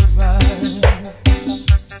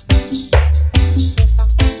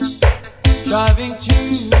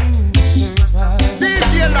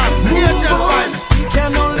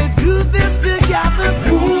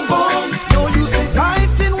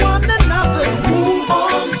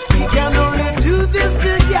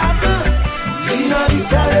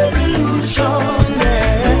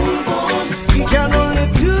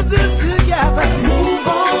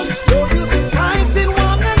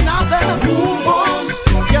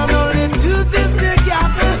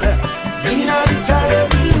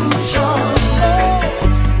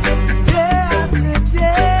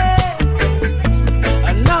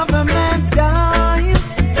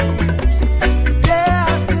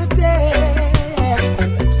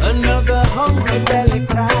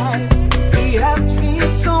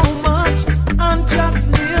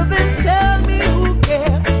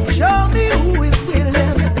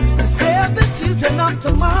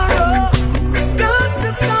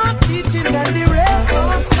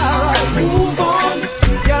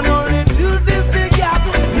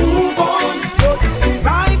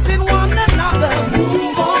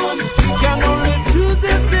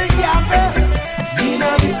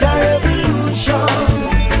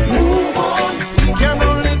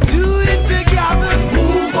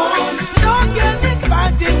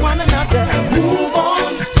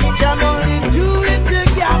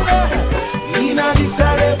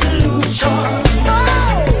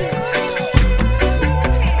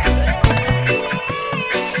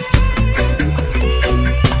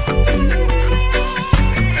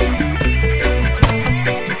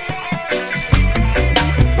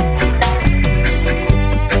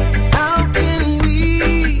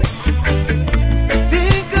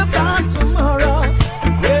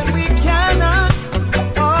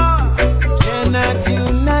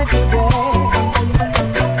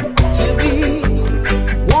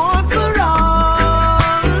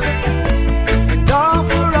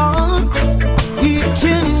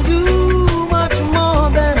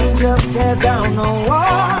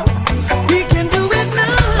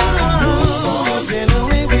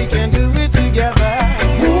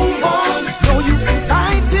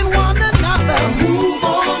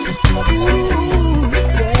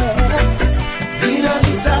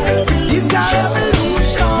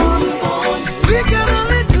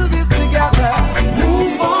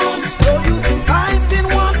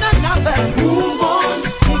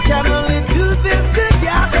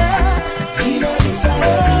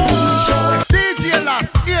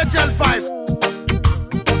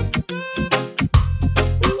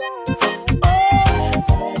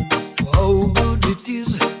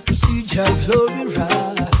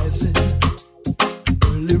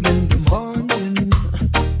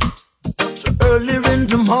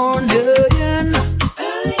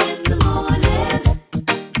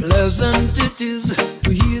it is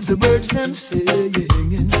to hear the birds them saying,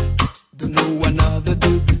 don't know another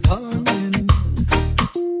day is dawning,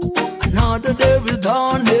 another day is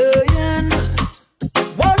dawning.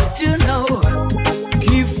 Want to know,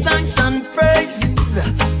 give thanks and praises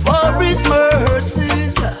for His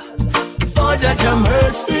mercies, for Jah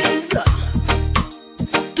mercies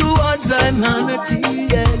towards humanity.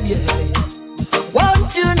 Yeah, yeah.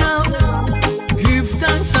 Want you know, give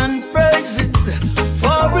thanks and praises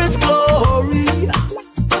for His glory,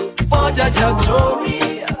 for Jah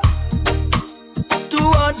glory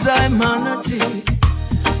towards humanity.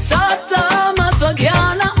 Sata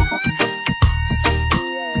Masagiana.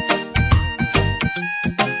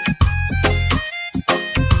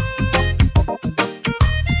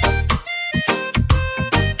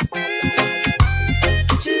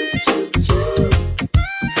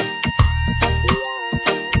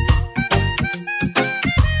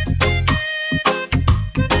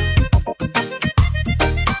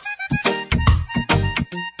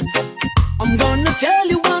 Tell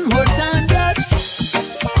you one more time, yes.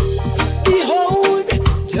 Behold,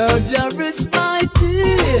 Jah is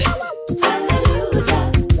mighty.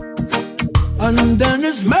 Hallelujah. And then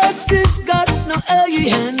His mercy's got no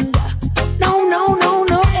end. No, no, no,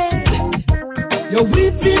 no end. Your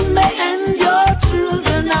weeping may endure through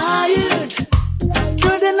the night.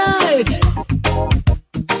 Through the night.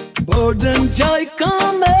 But then joy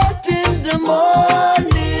cometh in the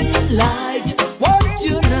morning light. What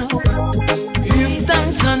you know?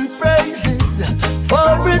 Thanks and praises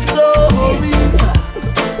for His glory,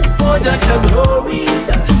 for Jah glory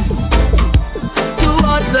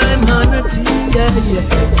towards humanity. Yeah, yeah.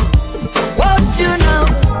 What you know?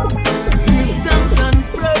 Give thanks and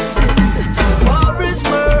praises for His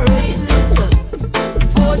mercies,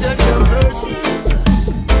 for Jah mercies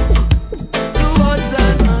towards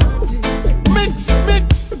humanity. Mix, mix.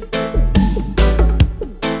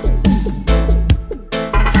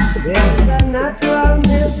 There's a natural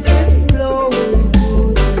mystic flowing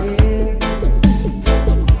through the air.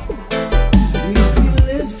 If you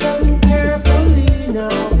listen carefully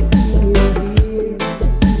now, you will hear.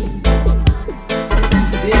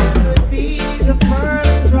 This could be the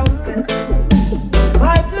first trumpet,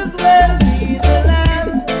 might as well be the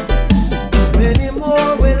last. Many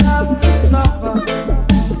more will have to suffer,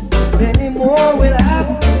 many more will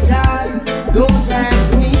have to die. Don't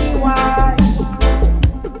ask me why.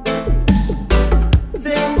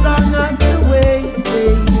 Things are not the way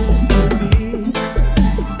they used to be.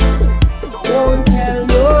 Won't tell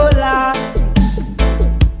no lie.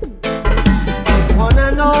 One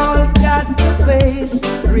and all got to face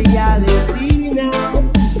reality now.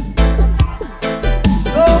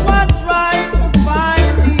 So what's right to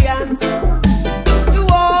find the answer to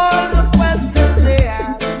all the questions they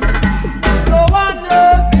ask. No one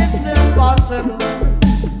knows it's impossible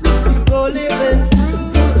to go living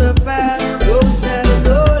through the past. Don't tell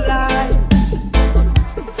no lie.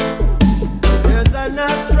 There's a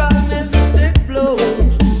natural mystic blowing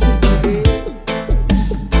through the air.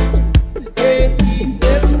 Can't keep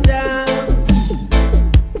them down.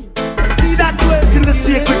 He that dwelt in the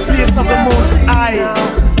sacred place of the Most High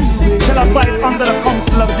shall abide under the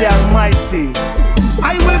counsel of the Almighty.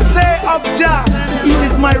 I will say of Jah, He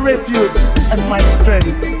is my refuge and my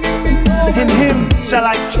strength. In Him shall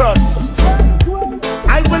I trust.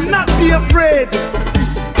 I will not be afraid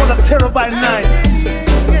for the terror by night,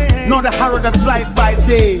 nor the horror that flight by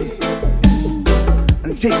day.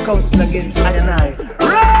 And take counsel against I and I.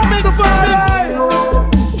 Run me the fire!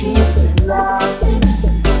 Peace and Lassie,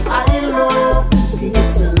 I love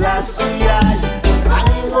peace and Lassie, I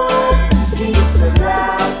love peace and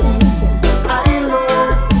Lassie, I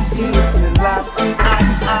love peace and Lassie, I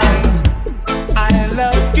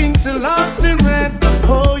love King Selassie Red,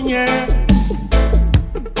 oh yeah.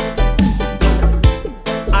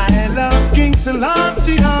 I love King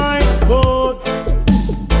Selassie, oh.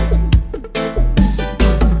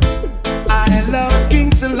 I love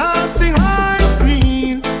King Selassie,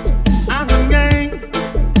 green and gang.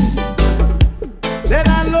 Said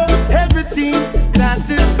I love everything that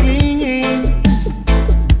is clean.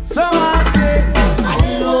 So I say,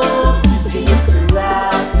 I love peace and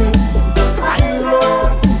Lassie, I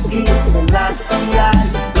love peace and Lassie,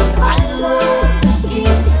 I love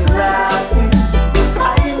peace and Lassie, I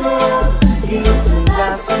love peace and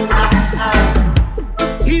Lassie,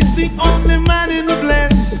 He's the only man in the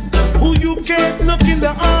flesh who you can't look in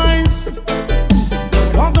the eyes.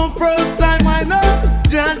 For the first time I know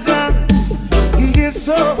Jah, He is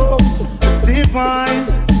so divine.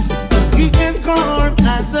 He is gone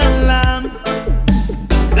as a lamb.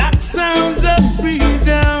 That sounds of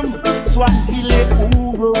freedom. Swahili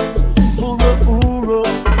Uro, Uro,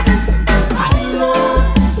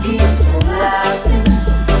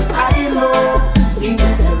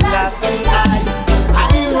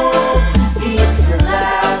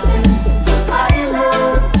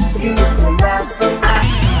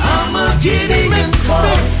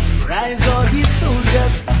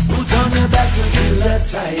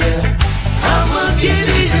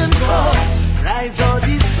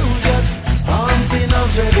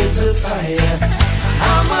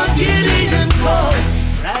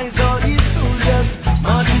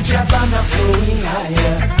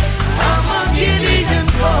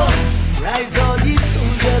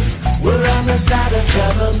 the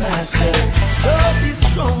trouble master. So be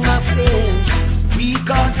strong, my friends. We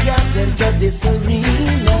can't enter this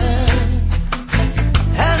arena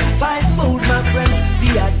and fight mode, my friends.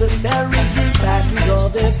 The adversaries will fight with all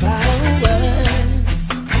their powers.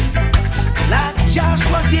 Like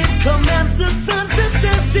Joshua did command the sun to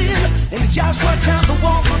stand still, and Joshua turned the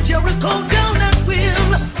walls of Jericho down at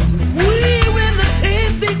will. We will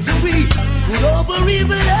attain victory, good over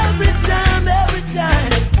evil every time, every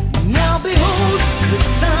time. Now behold, the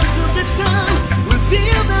signs of the time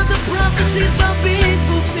reveal that the prophecies are being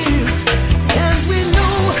fulfilled. And we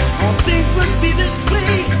know all things must be this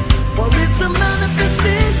way, for it's the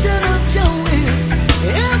manifestation of your will.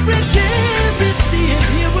 Every day we see and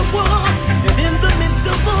hear a war, and in the midst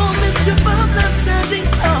of all mischief I'm not standing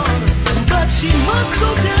tall. But she must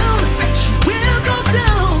go down, she will go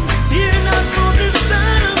down. Fear not, for this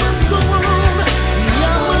battle must go on.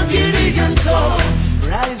 Now a Gideon calls,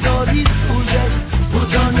 rise all these soldiers, put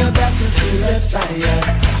on your battlefield attire.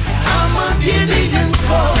 I'm a Gideon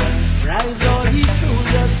calls, rise all these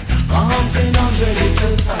soldiers, arms in arms ready to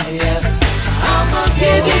fire. I'm a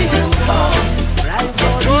Gideon calls, rise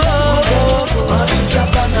all these soldiers, march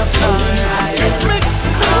up on the floor higher.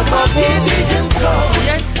 I'm a Gideon calls,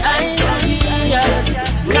 yes, I am.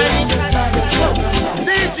 Chronixx,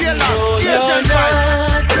 DJLass,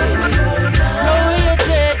 DJLass. no, you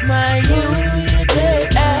take my youth,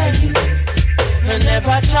 and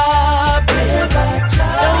never chop.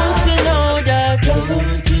 Don't you know that?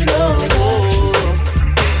 Don't you know?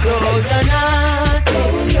 No, you're not.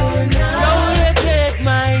 No, you take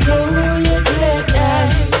my youth,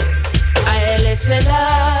 I listen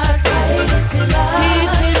us,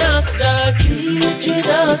 teaching us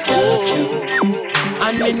the truth.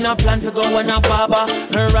 And me no plan to go on a barber,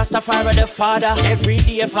 Rastafari the father. Every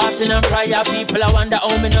day fasting and prayer, people I wonder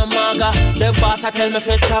how me no maga. The boss I tell me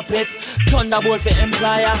fi chop it, thunderbolt fi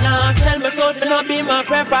employer. Now sell me soul fi no be my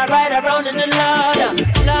prefer, ride around in the ladder.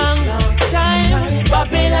 Long time,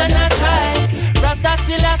 Babylon a try, Rasta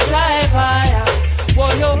still a strive higher. Whoa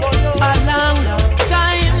yo, a long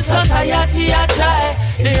time, society a try,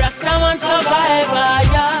 the Rasta man survive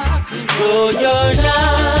higher. Go you're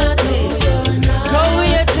not. Go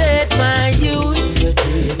you take my youth,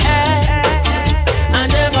 I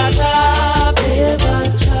never stop.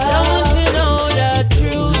 Don't you know the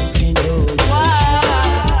truth?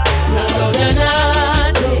 Why? No, you're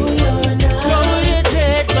not. Go you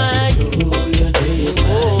take my youth.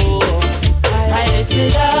 Oh, I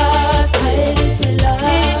listen us,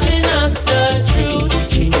 teaching us the truth.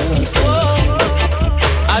 Oh,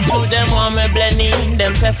 I do them want me blending,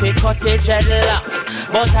 them perfect cottage dreadlocks.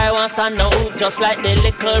 But I want stand out just like the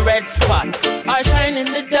little red spot. I shine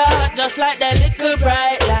in the dark just like the little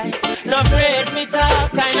bright light. No afraid we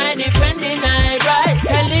talk and I defend the night right.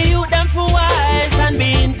 Tell the youth them for wise and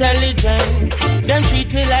be intelligent. Them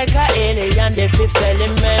treat me like a alien, the fifth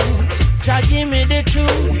element. Jah give me the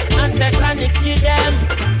truth and say Chronixx give them.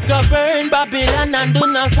 Govern Babylon and do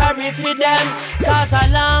not sorry for them. Cause a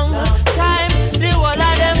long time the whole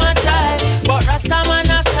of them a try, but Rasta man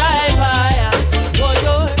a strive higher.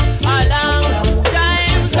 A long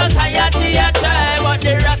time society a try, but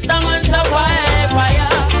the Rasta man survive fire.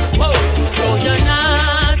 Go you're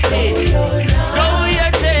naughty, go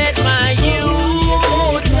you take my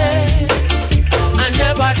youth, and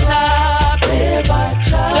never stop.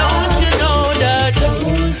 Don't you know the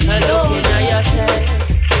truth? And looking at yourself,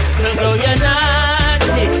 go you're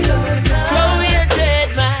naughty, go you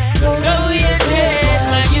take my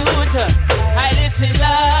youth.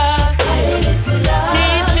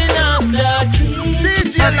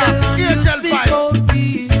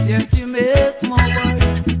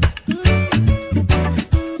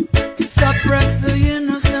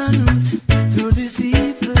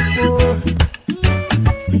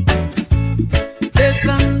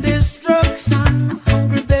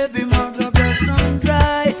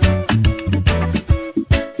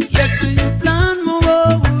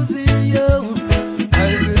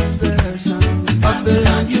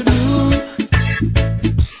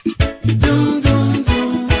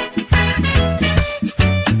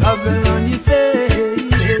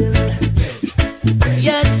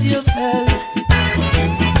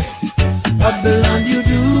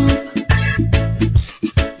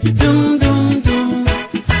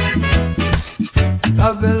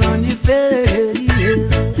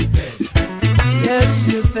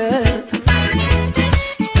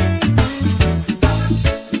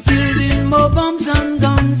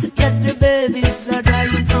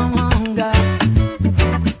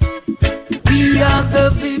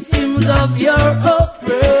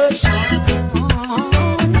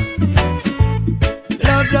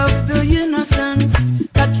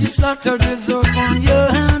 slaughter is upon your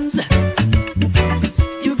hands.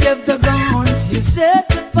 You give the guns, you set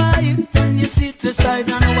the fire, and you sit aside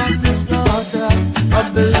and watch the slaughter.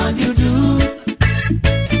 Babylon you do,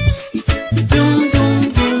 doom,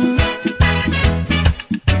 doom, doom.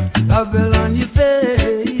 Babylon you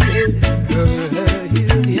fail,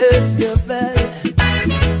 yes you fail.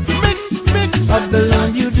 Mix.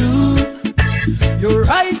 Babylon you do, your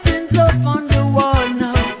writings up on the wall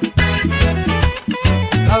now.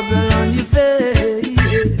 Babylon you fail,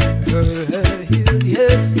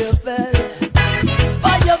 yes you fail.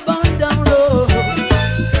 Fire burn down low.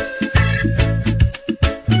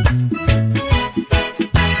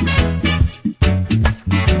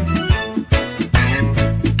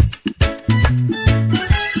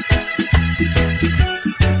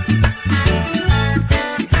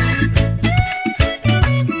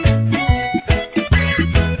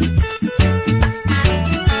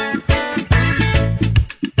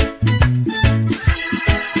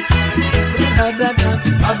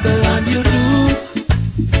 Babylon you do,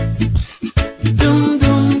 doom,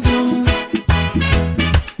 doom, doom.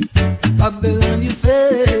 Babylon you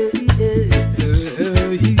fail,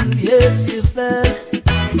 yes you fail.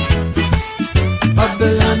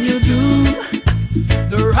 Babylon you do,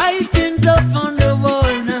 the writings up on the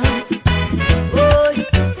wall now. Oh,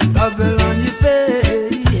 Babylon you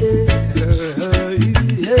fail,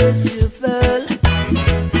 yes you fail.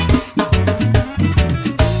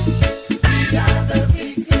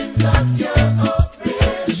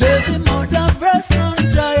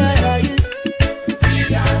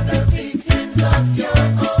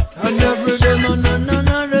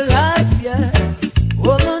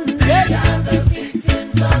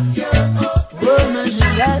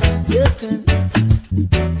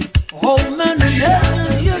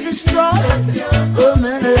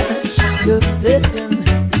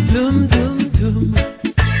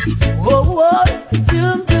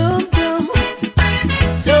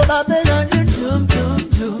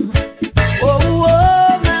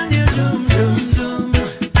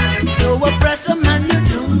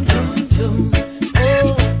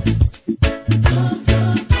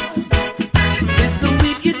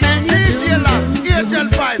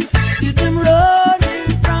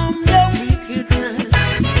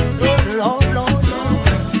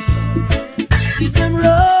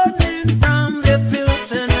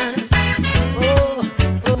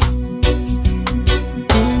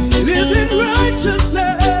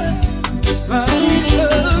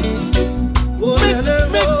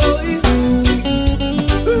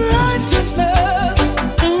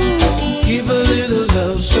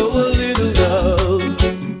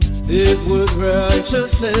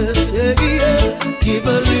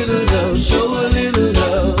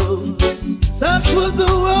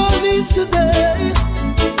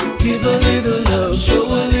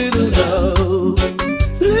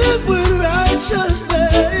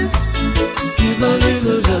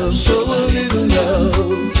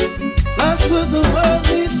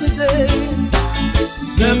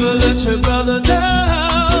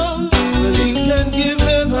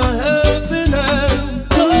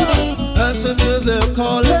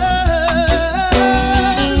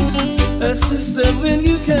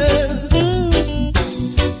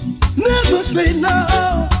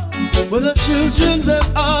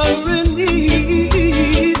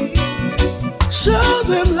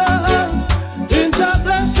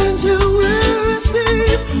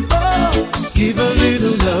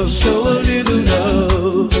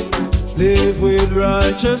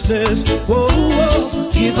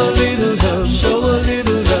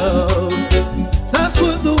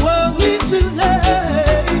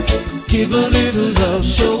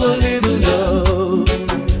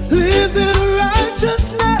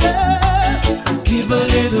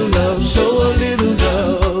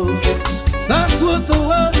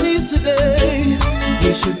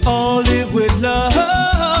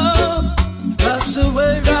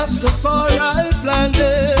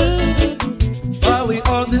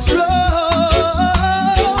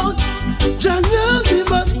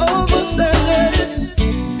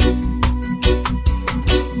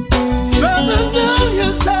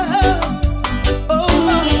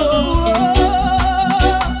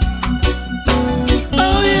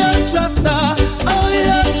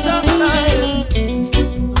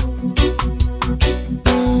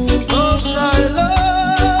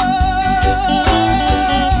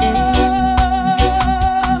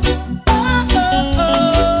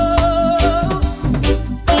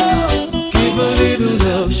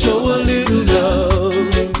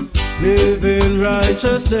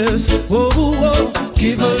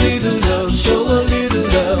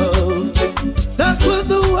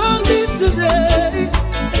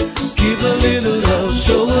 Give a little love,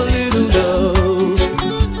 show a little love.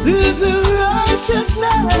 Live in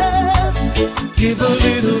righteousness. Give a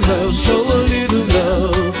little love, show a little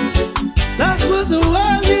love. That's what the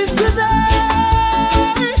world needs today.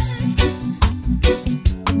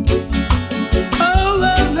 Oh,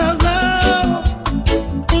 love, love, love.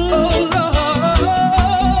 Oh, Lord,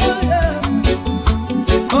 yeah.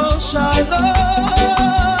 Oh, Shiloh.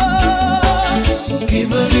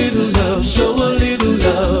 Give a little love, show a little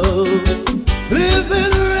love. Live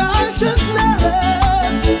in righteousness.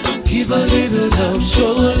 Give a little love,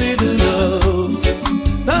 show a little love.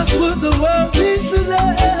 That's what the world needs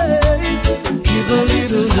today. Give a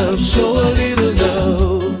little love, show a little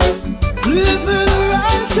love. Live in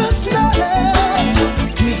righteousness.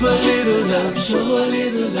 Give a little love, show a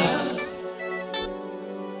little love.